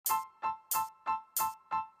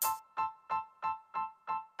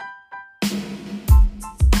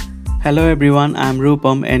Hello everyone, I'm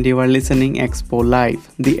Rupam and you are listening Expo Live,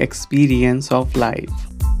 the experience of life.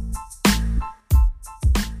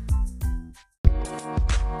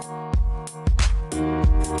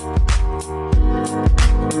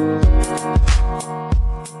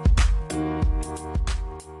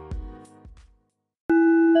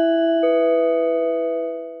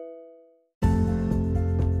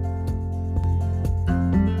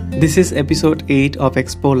 This is episode 8 of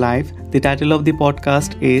Expo Live. The title of the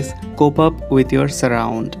podcast is Cope Up with Your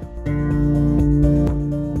Surround.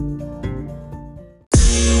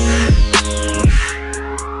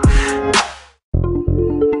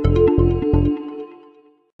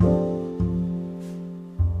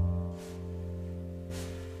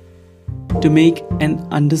 To make an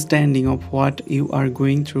understanding of what you are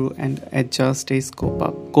going through and adjust is cope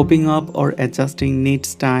up. Coping up or adjusting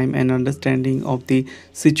needs time and understanding of the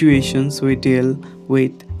situations we deal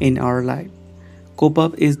with in our life. Cope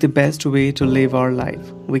up is the best way to live our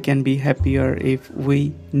life. We can be happier if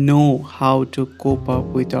we know how to cope up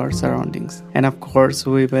with our surroundings. And of course,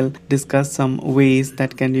 we will discuss some ways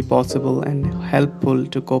that can be possible and helpful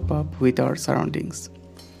to cope up with our surroundings.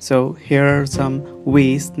 So here are some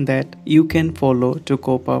ways that you can follow to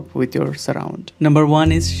cope up with your surround. Number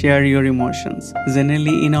 1 is share your emotions.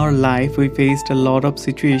 Generally in our life, we faced a lot of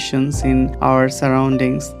situations in our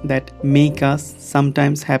surroundings that make us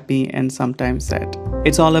sometimes happy and sometimes sad.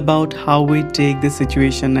 It's all about how we take the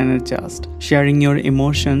situation and adjust. Sharing your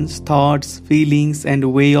emotions, thoughts, feelings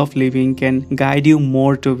and way of living can guide you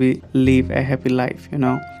more to live a happy life,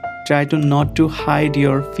 Try to not to hide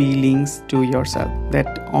your feelings to yourself.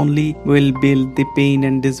 That only will build the pain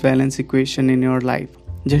and disbalance equation in your life.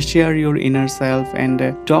 Just share your inner self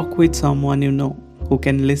and talk with someone who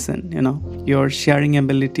can listen. Your sharing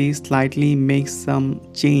ability slightly makes some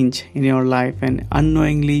change in your life and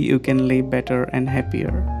unknowingly you can live better and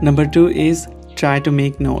happier. Number 2 is try to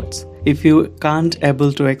make notes. If you can't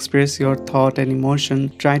able to express your thought and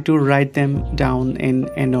emotion, try to write them down in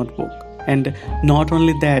a notebook. And not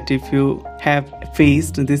only that, if you have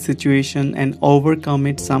faced this situation and overcome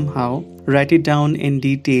it somehow, write it down in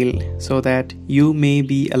detail so that you may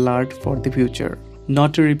be alert for the future.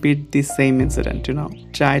 Not to repeat the same incident,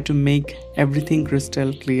 Try to make everything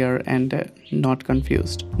crystal clear and not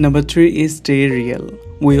confused. Number 3 is stay real.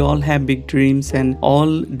 We all have big dreams and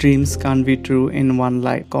all dreams can't be true in one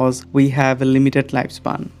life because we have a limited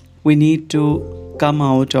lifespan. We need to come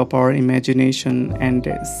out of our imagination and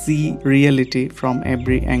see reality from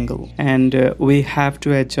every angle. And we have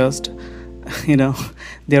to adjust,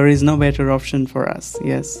 there is no better option for us.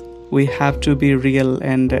 Yes, we have to be real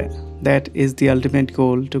and that is the ultimate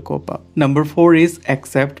goal to cope up. Number 4 is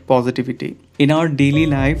accept positivity. In our daily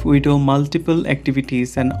life, we do multiple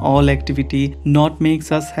activities and all activity not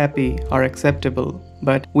makes us happy or acceptable.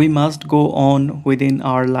 But we must go on within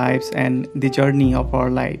our lives and the journey of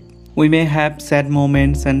our life. We may have sad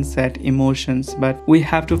moments and sad emotions, but we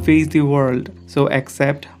have to face the world. So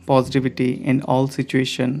accept positivity in all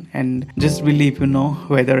situations and just believe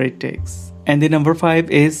whether it takes. And the number 5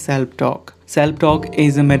 is self-talk. Self-talk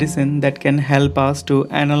is a medicine that can help us to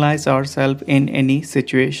analyze ourselves in any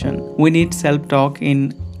situation. We need self-talk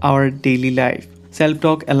in our daily life.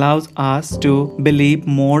 Self-talk allows us to believe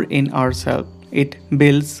more in ourselves. It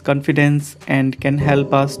builds confidence and can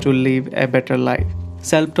help us to live a better life.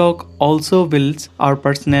 Self-talk also builds our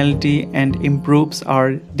personality and improves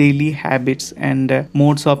our daily habits and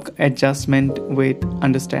modes of adjustment with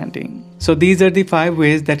understanding. So these are the 5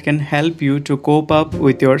 ways that can help you to cope up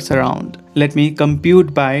with your surround. Let me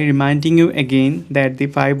compute by reminding you again that the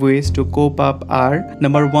 5 ways to cope up are: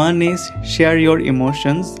 number 1 is share your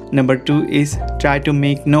emotions, number 2 is try to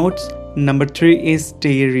make notes, number 3 is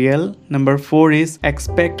stay real, number 4 is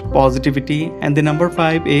expect positivity, and the number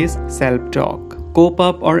 5 is self-talk. Cope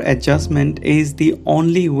up or adjustment is the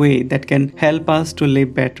only way that can help us to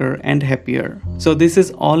live better and happier. So this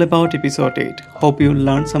is all about episode 8. Hope you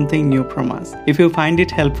learned something new from us. If you find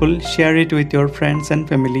it helpful, share it with your friends and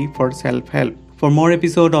family for self-help. For more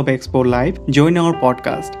episode of Expo Live, join our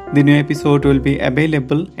podcast. The new episode will be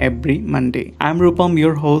available every Monday. I'm Rupam,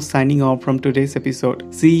 your host, signing off from today's episode.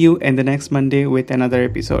 See you in the next Monday with another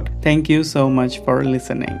episode. Thank you so much for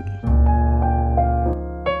listening.